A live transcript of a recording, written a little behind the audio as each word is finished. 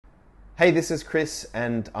Hey, this is Chris,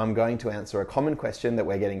 and I'm going to answer a common question that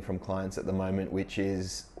we're getting from clients at the moment, which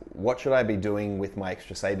is, what should I be doing with my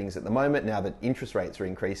extra savings at the moment now that interest rates are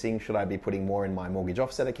increasing? Should I be putting more in my mortgage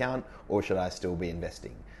offset account, or should I still be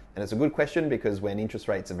investing? And it's a good question because when interest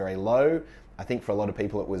rates are very low, I think for a lot of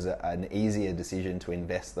people it was an easier decision to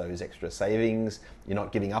invest those extra savings. You're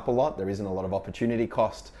not giving up a lot. There isn't a lot of opportunity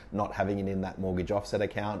cost not having it in that mortgage offset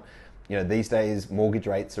account. You know, these days mortgage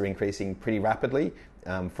rates are increasing pretty rapidly.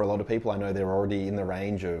 For a lot of people, I know they're already in the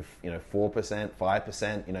range of 4%,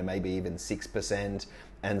 5%, maybe even 6%.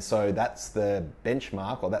 And so that's the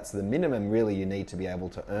benchmark, or that's the minimum really you need to be able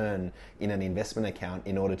to earn in an investment account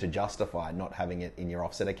in order to justify not having it in your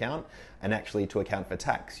offset account. And actually, to account for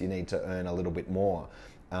tax, you need to earn a little bit more.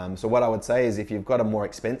 So what I would say is, if you've got a more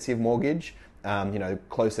expensive mortgage,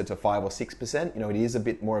 closer to 5 or 6%, it is a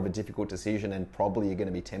bit more of a difficult decision, and probably you're going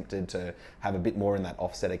to be tempted to have a bit more in that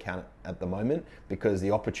offset account at the moment because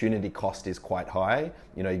the opportunity cost is quite high.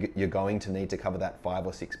 You're going to need to cover that 5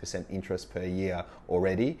 or 6% interest per year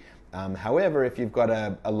already. However, if you've got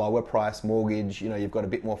a lower price mortgage, you've got a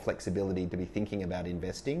bit more flexibility to be thinking about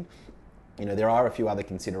investing. There are a few other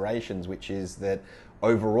considerations, which is that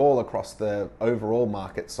overall, across the overall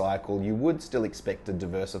market cycle, you would still expect a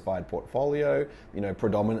diversified portfolio,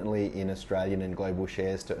 predominantly in Australian and global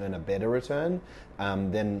shares, to earn a better return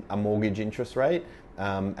than a mortgage interest rate.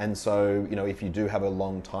 And so, if you do have a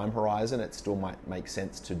long time horizon, it still might make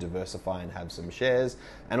sense to diversify and have some shares.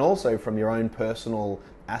 And also, from your own personal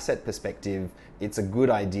asset perspective, it's a good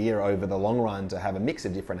idea over the long run to have a mix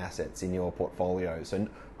of different assets in your portfolio. So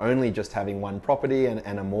only just having one property and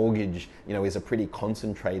a mortgage, is a pretty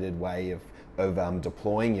concentrated way of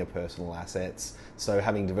deploying your personal assets. So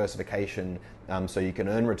having diversification so you can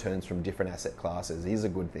earn returns from different asset classes is a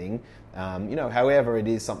good thing. However, it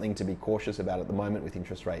is something to be cautious about at the moment with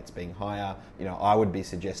interest rates being higher. I would be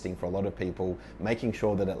suggesting for a lot of people, making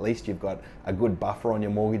sure that at least you've got a good buffer on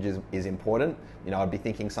your mortgage is important. I'd be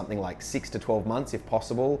thinking something like 6 to 12 months if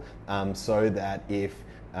possible, so that if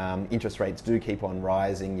interest rates do keep on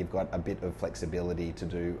rising, you've got a bit of flexibility to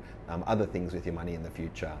do other things with your money in the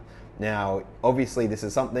future. Now, obviously, this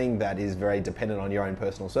is something that is very dependent on your own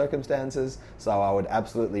personal circumstances, so I would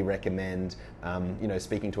absolutely recommend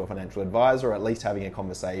speaking to a financial advisor, or at least having a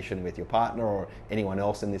conversation with your partner or anyone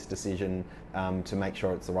else in this decision to make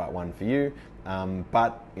sure it's the right one for you.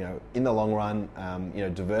 But in the long run,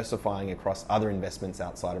 diversifying across other investments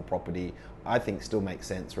outside of property, I think still makes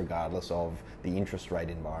sense regardless of the interest rate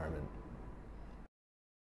environment.